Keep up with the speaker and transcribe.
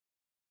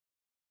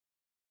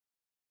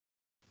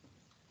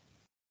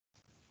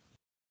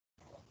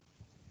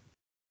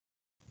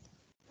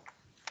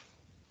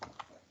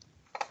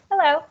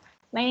Hello,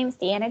 my name is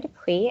Deanna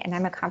Dupuy, and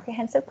I'm a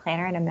comprehensive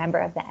planner and a member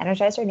of the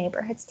Energizer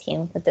Neighborhoods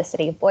team with the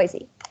City of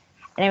Boise.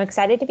 And I'm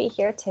excited to be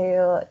here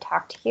to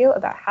talk to you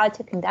about how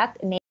to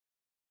conduct a neighborhood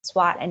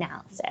SWOT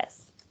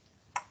analysis.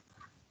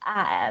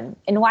 And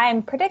why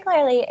I'm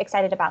particularly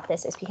excited about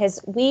this is because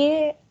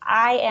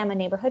I am a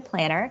neighborhood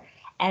planner,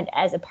 and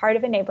as a part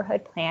of a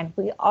neighborhood plan,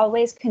 we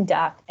always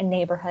conduct a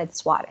neighborhood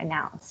SWOT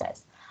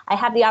analysis. I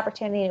have the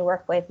opportunity to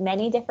work with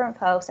many different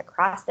folks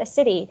across the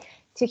city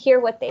to hear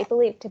what they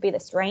believe to be the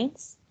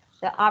strengths,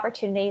 the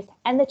opportunities,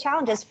 and the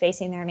challenges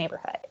facing their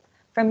neighborhood.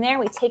 From there,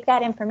 we take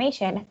that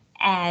information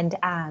and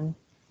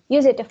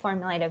use it to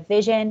formulate a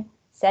vision,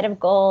 set of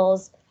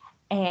goals,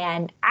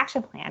 and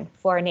action plan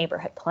for a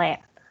neighborhood plan.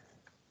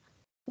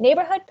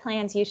 Neighborhood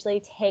plans usually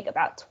take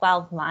about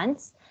 12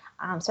 months,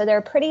 so they're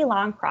a pretty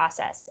long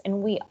process,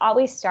 and we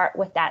always start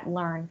with that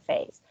learn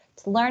phase,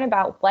 to learn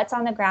about what's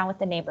on the ground with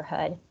the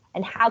neighborhood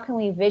and how can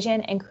we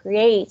vision and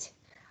create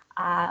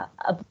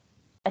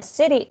a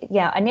city,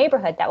 a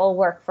neighborhood that will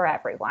work for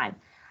everyone.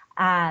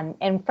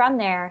 And from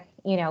there,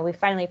 we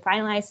finally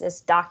finalize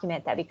this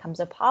document that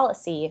becomes a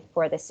policy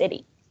for the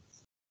city.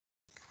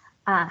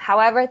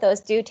 However,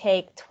 those do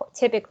take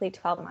typically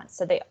 12 months,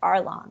 so they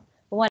are long.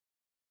 But when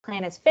the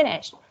plan is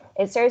finished,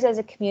 it serves as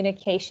a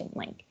communication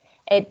link.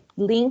 It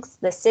links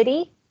the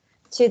city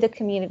to the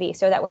community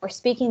so that we're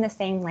speaking the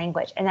same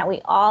language and that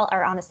we all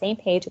are on the same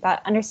page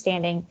about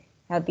understanding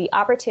the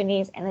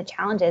opportunities and the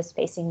challenges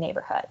facing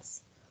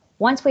neighborhoods.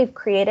 Once we've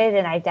created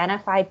and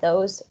identified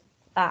those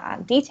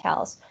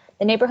details,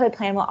 the neighborhood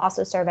plan will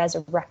also serve as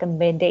a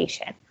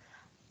recommendation,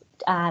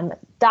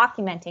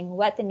 documenting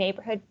what the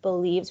neighborhood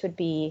believes would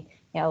be,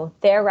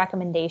 their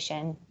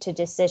recommendation to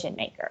decision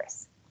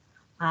makers.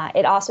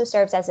 It also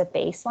serves as a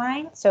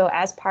baseline. So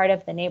as part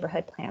of the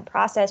neighborhood plan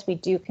process, we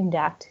do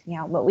conduct,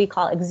 what we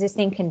call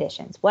existing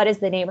conditions. What is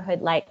the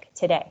neighborhood like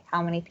today?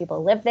 How many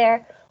people live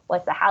there?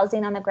 What's the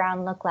housing on the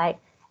ground look like,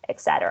 et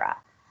cetera?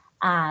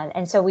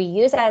 And so we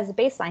use that as a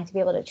baseline to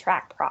be able to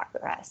track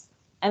progress.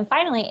 And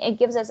finally, it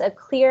gives us a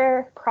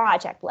clear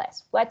project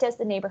list. What does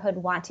the neighborhood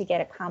want to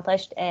get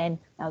accomplished in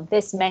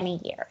this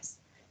many years?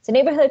 So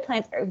neighborhood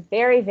plans are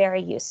very,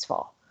 very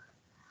useful.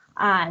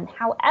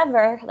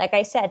 However, like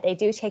I said, they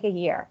do take a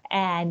year.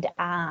 And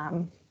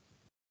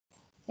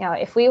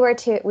if we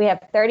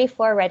have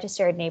 34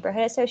 registered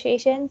neighborhood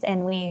associations,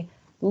 and we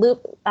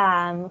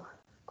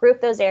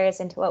group those areas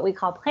into what we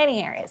call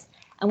planning areas,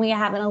 and we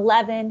have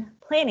 11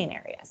 planning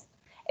areas.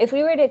 If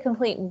we were to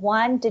complete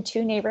 1 to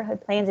 2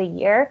 neighborhood plans a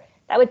year,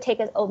 that would take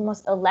us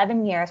almost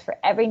 11 years for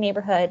every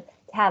neighborhood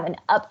to have an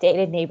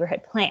updated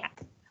neighborhood plan.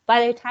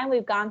 By the time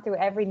we've gone through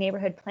every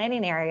neighborhood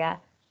planning area,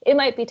 it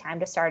might be time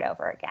to start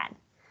over again.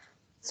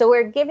 So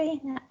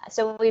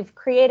we've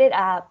created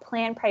a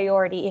plan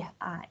priority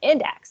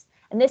index,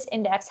 and this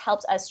index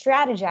helps us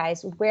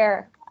strategize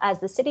where, as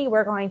the city,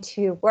 we're going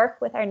to work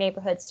with our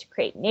neighborhoods to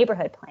create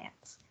neighborhood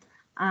plans.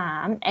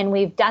 And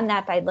we've done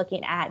that by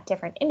looking at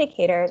different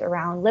indicators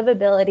around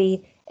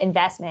livability,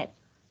 investment,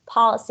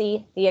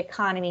 policy, the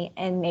economy,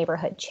 and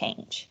neighborhood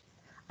change.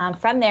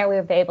 From there,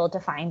 we've been able to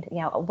find,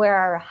 where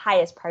are our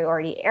highest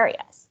priority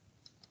areas.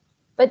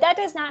 But that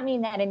does not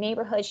mean that a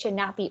neighborhood should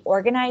not be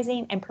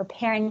organizing and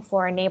preparing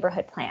for a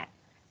neighborhood plan.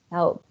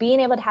 Now, being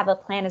able to have a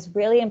plan is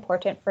really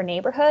important for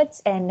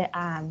neighborhoods, and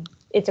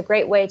it's a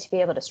great way to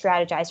be able to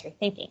strategize your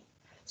thinking.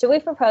 So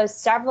we've proposed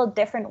several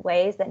different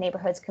ways that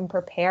neighborhoods can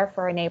prepare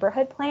for a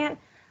neighborhood plan,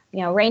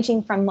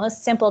 ranging from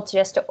most simple to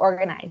just to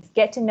organize,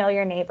 get to know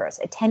your neighbors,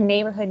 attend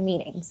neighborhood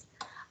meetings,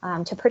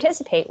 to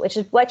participate, which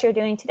is what you're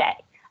doing today.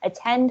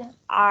 Attend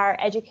our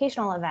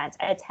educational events,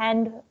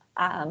 attend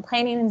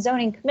planning and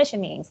zoning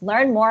commission meetings,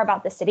 learn more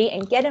about the city,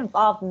 and get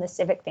involved in the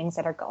civic things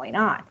that are going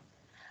on.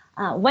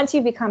 Once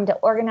you become to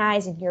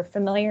organize and you're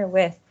familiar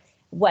with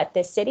what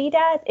the city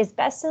does, it's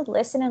best to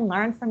listen and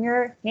learn from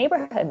your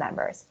neighborhood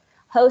members.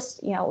 Host,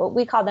 what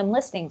we call them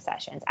listening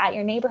sessions at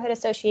your neighborhood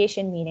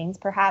association meetings.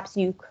 Perhaps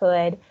you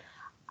could,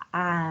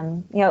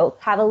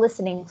 have a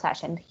listening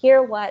session.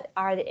 Hear what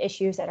are the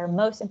issues that are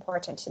most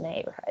important to the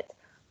neighborhood.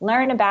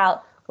 Learn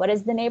about what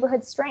is the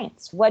neighborhood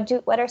strengths. What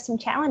are some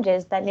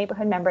challenges that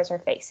neighborhood members are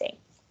facing.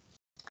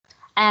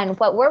 And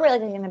what we're really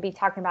going to be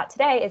talking about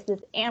today is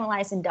this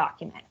analyze and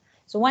document.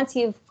 So once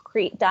you've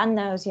done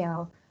those,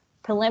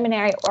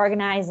 preliminary,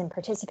 organize, and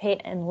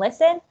participate and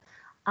listen,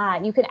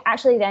 you can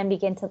actually then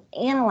begin to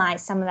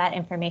analyze some of that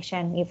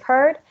information you've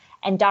heard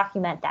and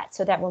document that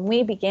so that when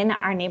we begin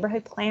our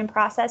neighborhood plan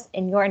process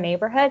in your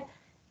neighborhood,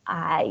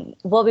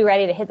 we'll be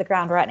ready to hit the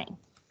ground running.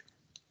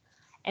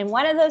 And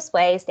one of those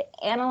ways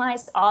to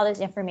analyze all this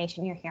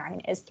information you're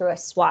hearing is through a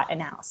SWOT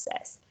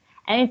analysis.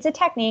 And it's a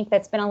technique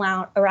that's been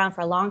around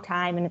for a long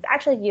time, and it's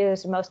actually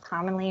used most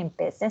commonly in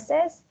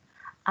businesses.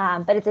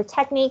 But it's a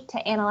technique to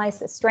analyze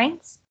the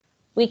strengths,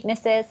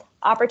 weaknesses,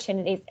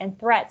 opportunities, and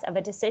threats of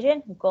a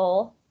decision,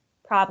 goal,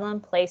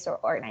 problem, place, or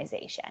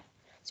organization.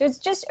 So it's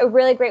just a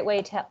really great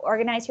way to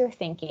organize your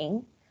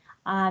thinking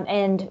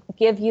and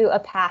give you a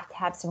path to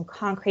have some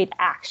concrete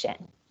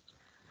action.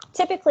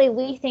 Typically,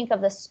 we think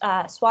of the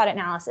SWOT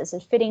analysis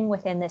as fitting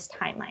within this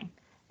timeline.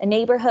 The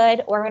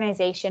neighborhood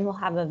organization will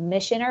have a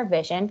mission or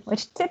vision,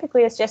 which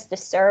typically is just to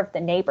serve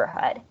the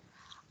neighborhood.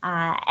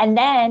 And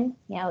then,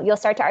 you'll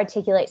start to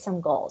articulate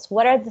some goals.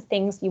 What are the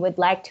things you would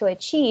like to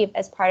achieve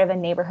as part of a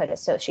neighborhood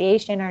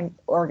association or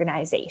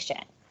organization?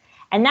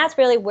 And that's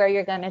really where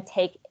you're going to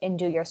take and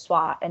do your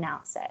SWOT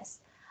analysis,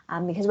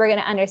 because we're going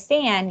to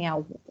understand,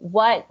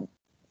 what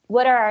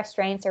are our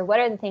strengths, or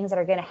what are the things that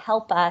are going to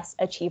help us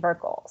achieve our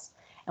goals.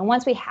 And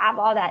once we have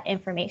all that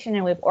information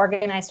and we've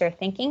organized our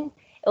thinking,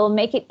 it will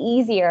make it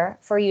easier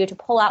for you to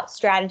pull out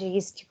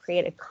strategies to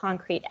create a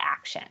concrete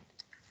action.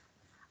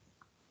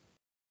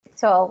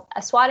 So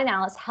a SWOT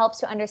analysis helps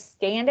to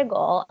understand a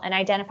goal and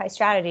identify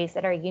strategies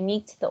that are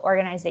unique to the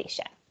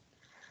organization.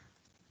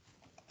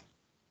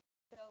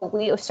 So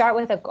we start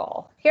with a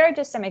goal. Here are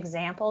just some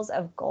examples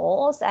of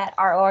goals that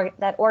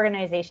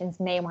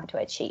organizations may want to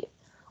achieve.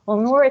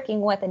 When we're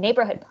working with a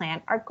neighborhood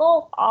plan, our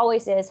goal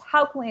always is,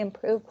 how can we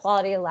improve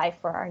quality of life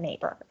for our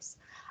neighbors?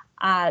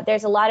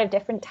 There's a lot of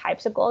different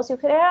types of goals you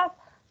could have.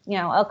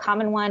 A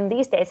common one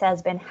these days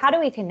has been, how do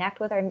we connect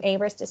with our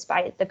neighbors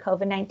despite the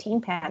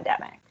COVID-19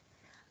 pandemic?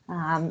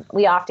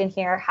 We often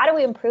hear, how do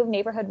we improve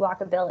neighborhood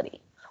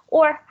walkability?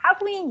 Or how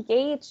can we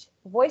engage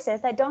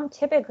voices that don't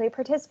typically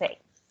participate?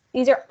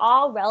 These are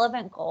all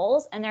relevant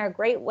goals, and they're a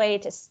great way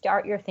to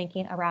start your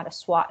thinking around a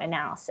SWOT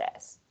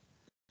analysis.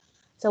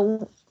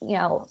 So,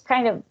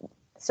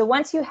 so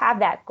once you have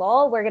that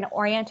goal, we're going to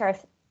orient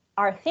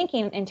our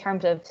thinking in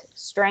terms of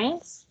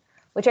strengths,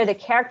 which are the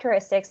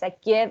characteristics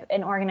that give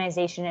an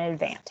organization an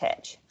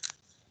advantage.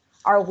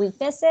 Our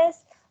weaknesses,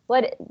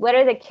 what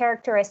are the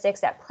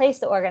characteristics that place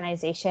the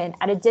organization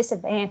at a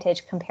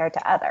disadvantage compared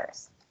to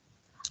others?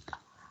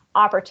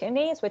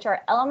 Opportunities, which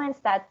are elements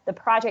that the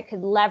project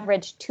could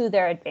leverage to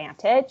their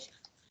advantage.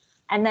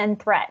 And then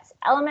threats,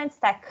 elements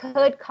that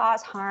could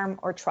cause harm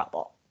or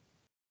trouble.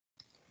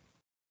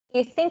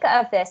 You think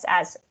of this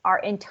as our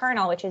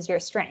internal, which is your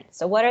strength.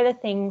 So what are the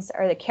things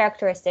or the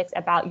characteristics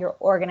about your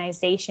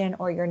organization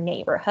or your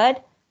neighborhood?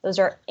 Those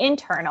are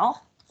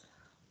internal.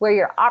 Where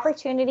your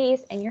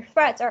opportunities and your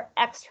threats are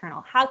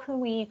external. How can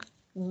we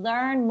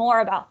learn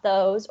more about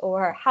those,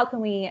 or how can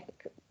we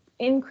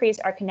increase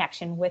our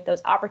connection with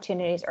those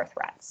opportunities or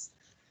threats?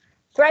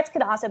 Threats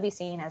could also be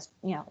seen as,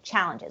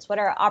 challenges. What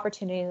are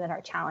opportunities and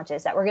our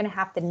challenges that we're going to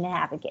have to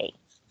navigate?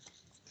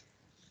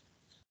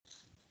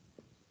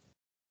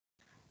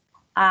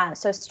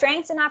 So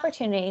strengths and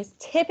opportunities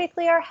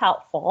typically are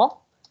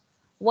helpful,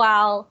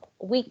 while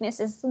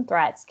weaknesses and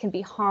threats can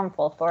be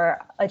harmful for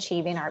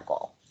achieving our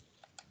goal.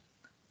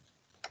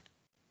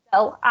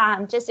 So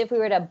just if we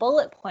were to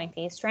bullet point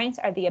these, strengths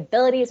are the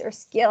abilities or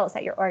skills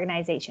that your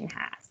organization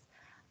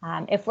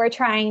has. If we're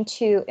trying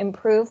to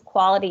improve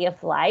quality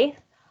of life,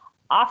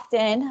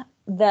 often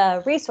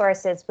the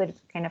resources would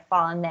kind of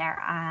fall in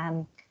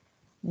there.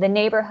 The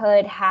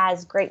neighborhood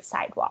has great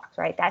sidewalks,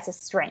 right? That's a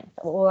strength.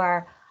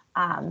 Or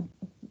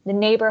the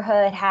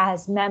neighborhood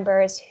has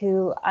members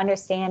who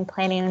understand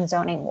planning and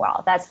zoning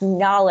well. That's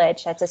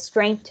knowledge. That's a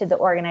strength to the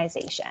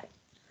organization.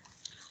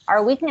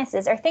 Our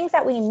weaknesses are things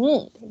that we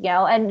need,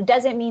 and it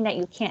doesn't mean that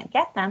you can't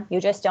get them. You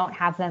just don't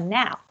have them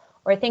now,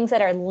 or things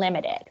that are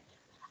limited.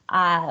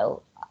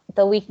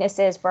 The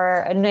weaknesses for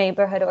a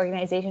neighborhood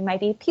organization might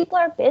be people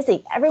are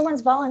busy.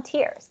 Everyone's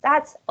volunteers.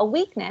 That's a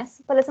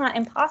weakness, but it's not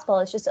impossible.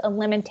 It's just a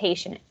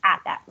limitation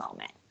at that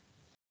moment.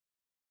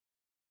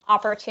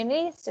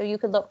 Opportunities, so you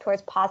could look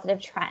towards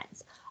positive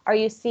trends. Are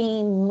you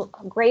seeing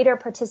greater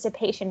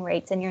participation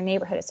rates in your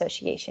neighborhood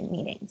association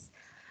meetings?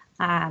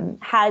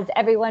 Has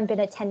everyone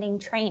been attending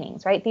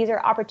trainings, right? These are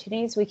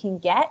opportunities we can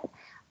get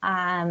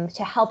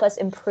to help us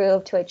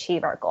improve to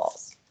achieve our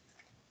goals.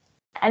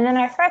 And then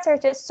our threats are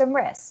just some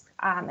risks,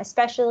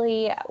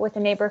 especially with a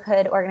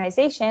neighborhood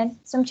organization,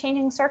 some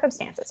changing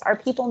circumstances. Are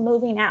people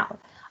moving out?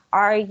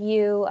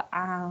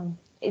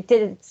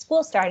 Did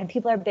school start and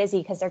people are busy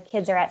because their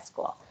kids are at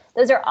school?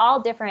 Those are all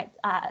different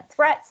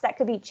threats that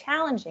could be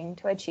challenging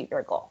to achieve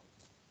your goal.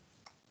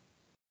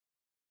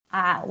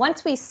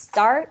 Once we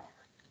start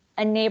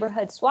a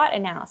neighborhood SWOT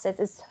analysis,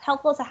 it's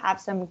helpful to have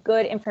some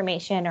good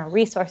information or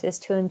resources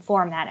to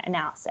inform that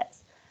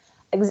analysis.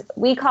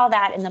 We call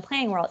that in the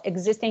planning world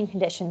existing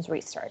conditions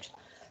research.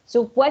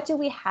 So what do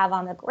we have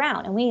on the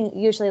ground? And we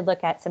usually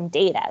look at some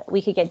data.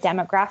 We could get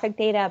demographic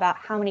data about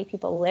how many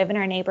people live in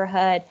our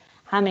neighborhood,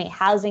 how many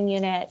housing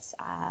units,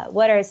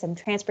 what are some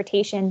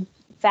transportation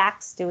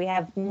facts? Do we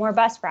have more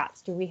bus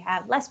routes? Do we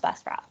have less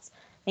bus routes?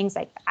 Things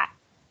like that.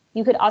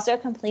 You could also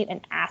complete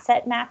an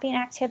asset mapping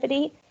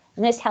activity.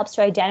 And this helps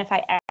to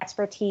identify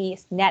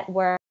expertise,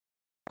 network,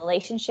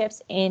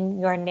 relationships in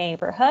your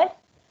neighborhood.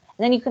 And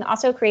then you can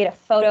also create a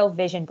photo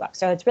vision book.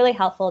 So it's really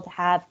helpful to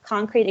have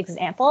concrete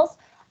examples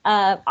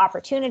of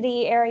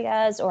opportunity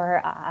areas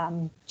or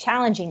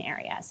challenging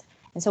areas.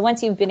 And so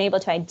once you've been able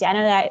to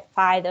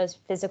identify those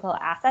physical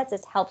assets,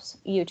 it helps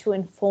you to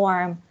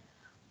inform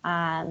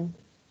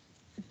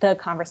the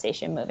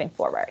conversation moving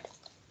forward.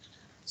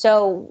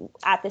 So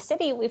at the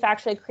city, we've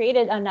actually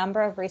created a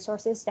number of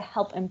resources to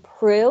help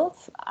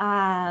improve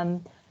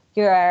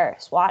your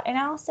SWOT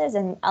analysis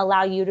and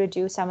allow you to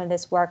do some of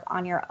this work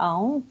on your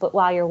own, but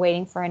while you're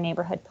waiting for a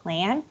neighborhood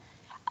plan.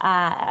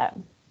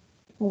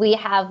 We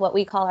have what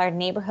we call our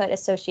neighborhood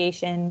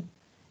association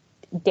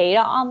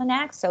data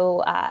almanac.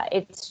 So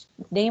it's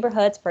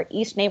neighborhoods for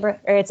each neighborhood,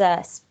 or it's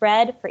a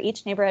spread for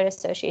each neighborhood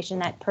association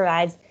that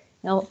provides,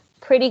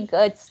 pretty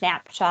good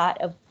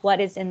snapshot of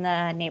what is in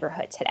the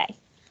neighborhood today.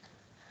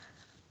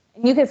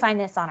 You can find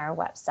this on our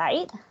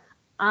website.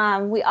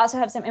 We also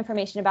have some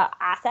information about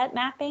asset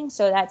mapping.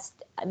 So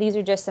these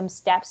are just some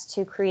steps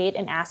to create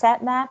an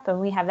asset map,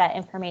 and we have that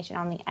information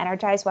on the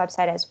Energize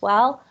website as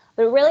well.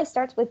 But it really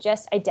starts with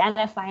just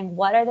identifying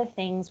what are the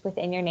things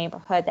within your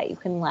neighborhood that you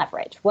can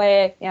leverage.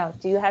 Where,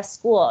 do you have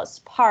schools,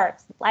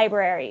 parks,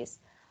 libraries?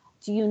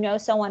 Do you know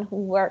someone who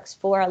works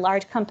for a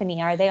large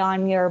company? Are they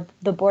on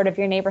the board of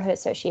your neighborhood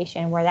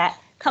association where that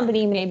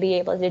company may be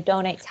able to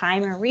donate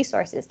time and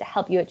resources to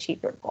help you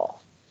achieve your goal?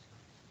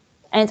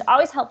 And it's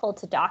always helpful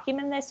to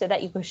document this so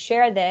that you can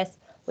share this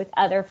with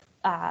other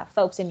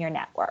folks in your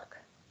network.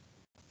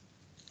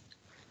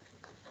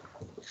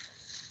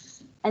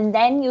 And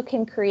then you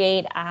can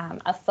create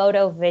a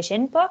photo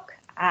vision book.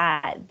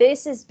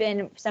 This has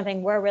been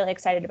something we're really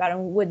excited about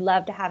and would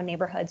love to have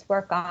neighborhoods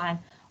work on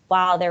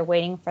while they're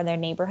waiting for their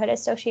neighborhood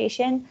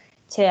association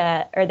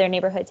or their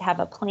neighborhood to have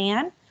a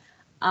plan.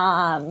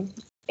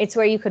 It's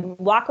where you could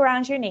walk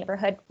around your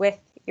neighborhood with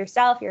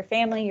yourself, your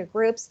family, your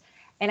groups,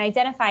 and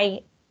identify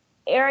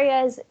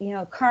areas,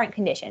 current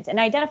conditions, and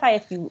identify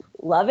if you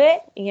love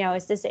it.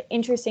 Is this an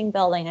interesting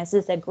building? Is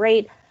this a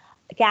great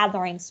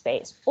gathering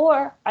space?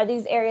 Or are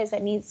these areas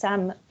that need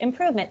some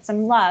improvement,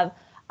 some love?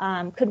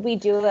 Could we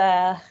do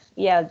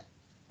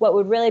what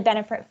would really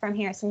benefit from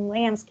here, some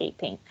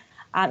landscaping?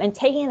 And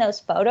taking those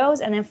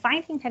photos and then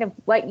finding kind of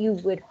what you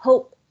would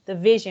hope the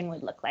vision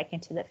would look like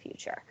into the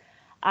future.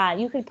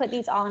 You could put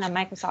these all in a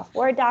Microsoft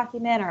Word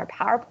document or a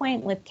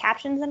PowerPoint with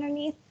captions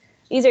underneath.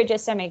 These are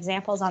just some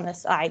examples on the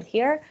slide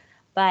here,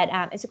 but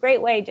it's a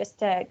great way just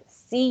to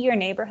see your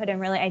neighborhood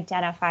and really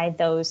identify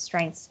those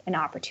strengths and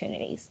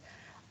opportunities.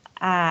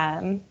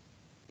 And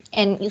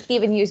you can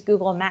even use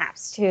Google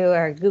Maps too,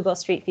 or Google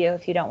Street View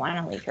if you don't want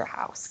to leave your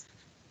house.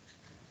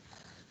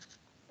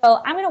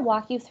 So I'm going to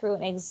walk you through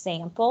an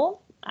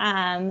example,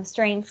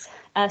 strengths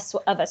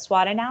of a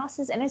SWOT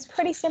analysis, and it's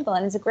pretty simple,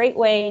 and it's a great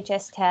way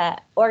just to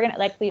organize,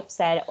 like we've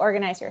said,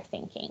 organize your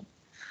thinking.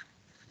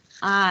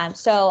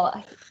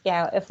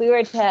 If we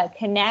were to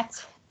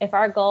connect, if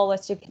our goal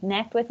was to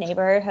connect with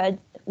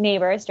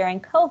neighbors during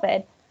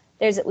COVID,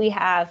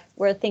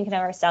 we're thinking of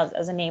ourselves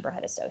as a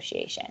neighborhood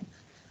association.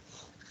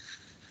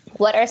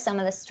 What are some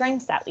of the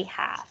strengths that we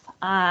have?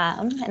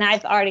 And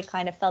I've already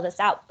kind of filled this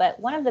out, but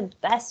one of the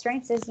best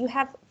strengths is you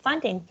have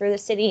funding through the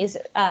city's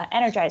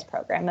Energize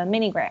program, a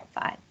mini grant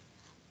fund.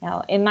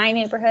 In my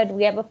neighborhood,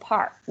 we have a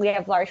park, we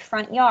have large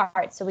front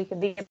yards, so we could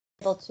be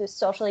able to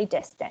socially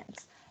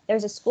distance.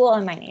 There's a school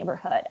in my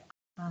neighborhood,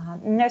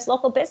 and there's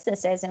local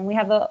businesses, and we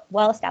have a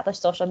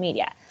well-established social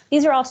media.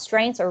 These are all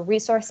strengths or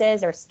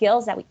resources or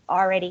skills that we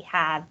already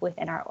have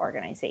within our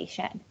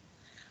organization.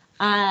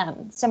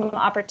 Some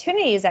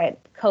opportunities that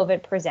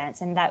COVID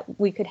presents and that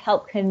we could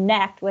help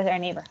connect with our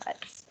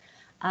neighborhoods.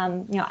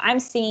 I'm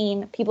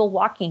seeing people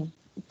walking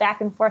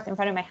back and forth in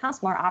front of my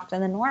house more often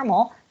than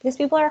normal because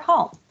people are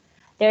home.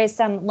 There is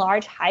some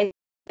large high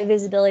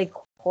visibility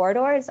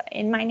corridors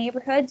in my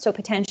neighborhood, so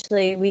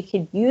potentially we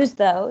could use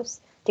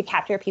those to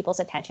capture people's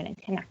attention and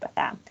connect with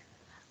them.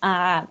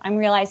 I'm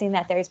realizing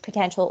that there's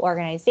potential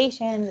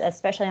organizations,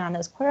 especially on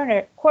those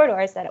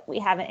corridors that we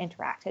haven't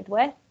interacted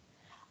with.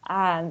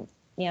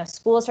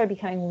 Schools are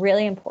becoming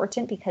really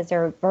important because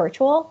they're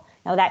virtual.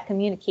 Now that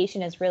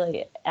communication has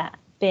really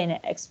been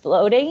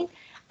exploding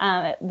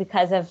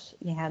because of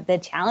the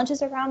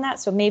challenges around that.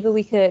 So maybe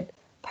we could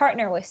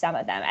partner with some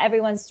of them.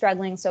 Everyone's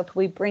struggling, so could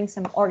we bring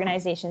some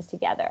organizations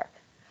together?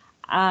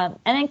 And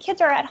then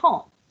kids are at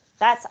home.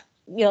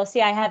 You'll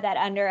see I have that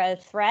under a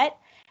threat,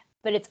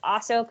 but it's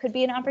also could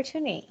be an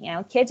opportunity.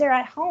 Kids are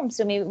at home,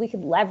 so maybe we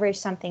could leverage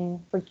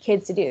something for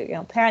kids to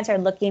do. Parents are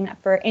looking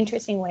for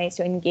interesting ways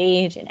to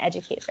engage and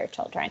educate their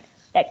children.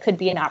 That could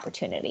be an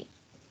opportunity.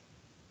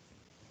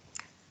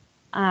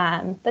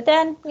 But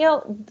then,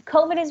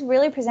 COVID is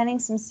really presenting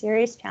some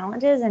serious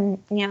challenges, and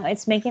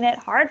it's making it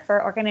hard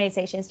for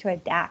organizations to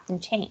adapt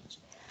and change.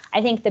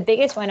 I think the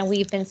biggest one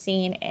we've been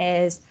seeing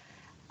is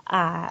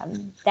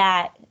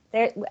that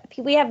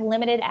we have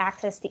limited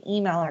access to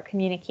email or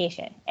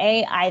communication.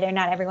 Either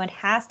not everyone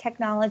has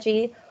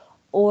technology,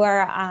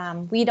 or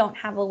we don't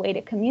have a way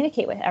to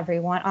communicate with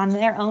everyone on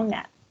their own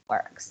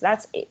networks.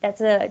 That's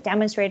a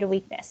demonstrated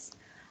weakness.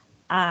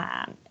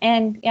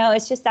 And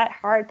it's just that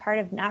hard part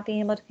of not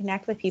being able to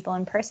connect with people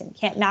in person.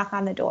 Can't knock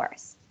on the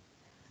doors.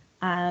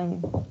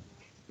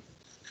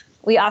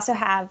 We also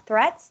have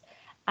threats.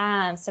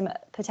 Some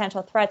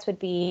potential threats would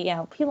be,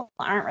 people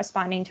aren't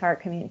responding to our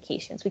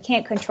communications. We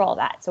can't control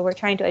that, so we're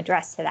trying to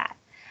address to that.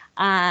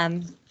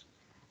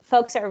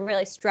 Folks are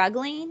really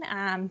struggling.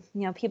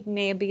 People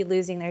may be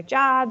losing their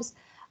jobs.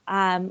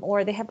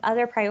 or they have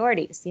other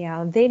priorities. You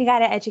know, they got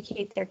to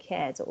educate their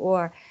kids,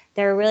 or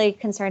they're really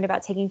concerned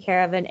about taking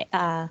care of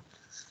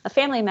a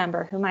family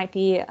member who might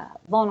be a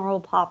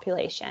vulnerable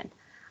population.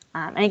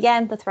 And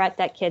again, the threat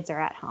that kids are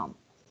at home.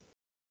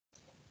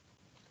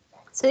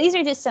 So these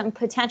are just some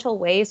potential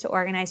ways to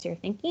organize your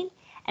thinking.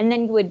 And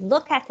then you would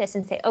look at this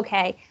and say,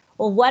 okay,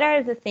 well, what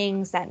are the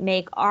things that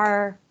make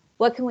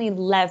what can we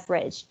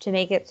leverage to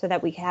make it so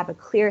that we can have a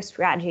clear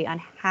strategy on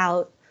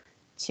how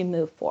to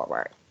move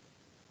forward?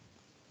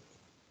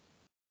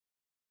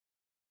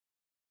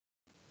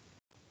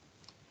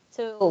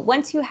 So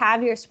once you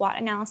have your SWOT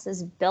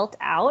analysis built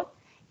out,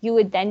 you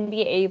would then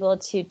be able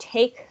to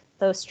take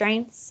those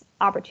strengths,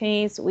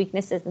 opportunities,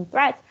 weaknesses, and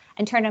threats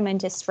and turn them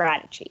into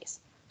strategies.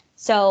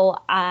 So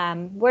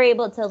we're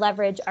able to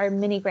leverage our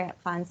mini grant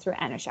funds through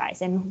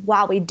Energize. And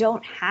while we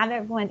don't have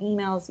everyone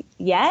emails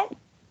yet,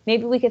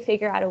 maybe we could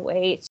figure out a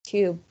way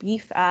to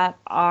beef up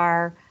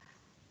our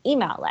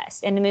email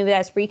list. And maybe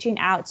that's reaching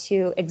out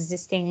to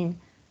existing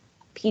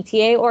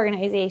PTA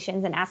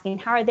organizations and asking,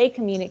 how are they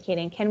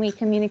communicating? Can we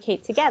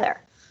communicate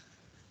together?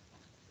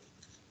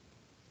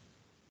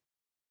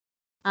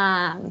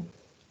 And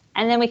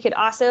then we could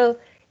also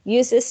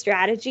use this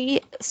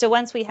strategy. So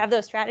once we have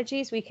those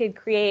strategies, we could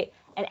create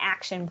an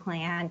action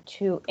plan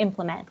to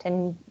implement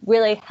and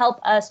really help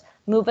us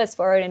move us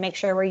forward and make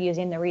sure we're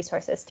using the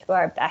resources to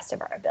our best of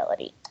our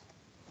ability.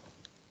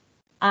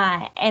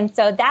 And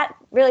so that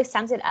really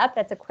sums it up.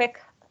 That's a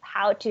quick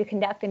how to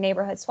conduct a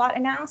neighborhood SWOT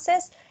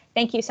analysis.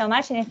 Thank you so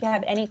much. And if you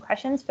have any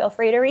questions, feel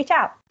free to reach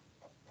out.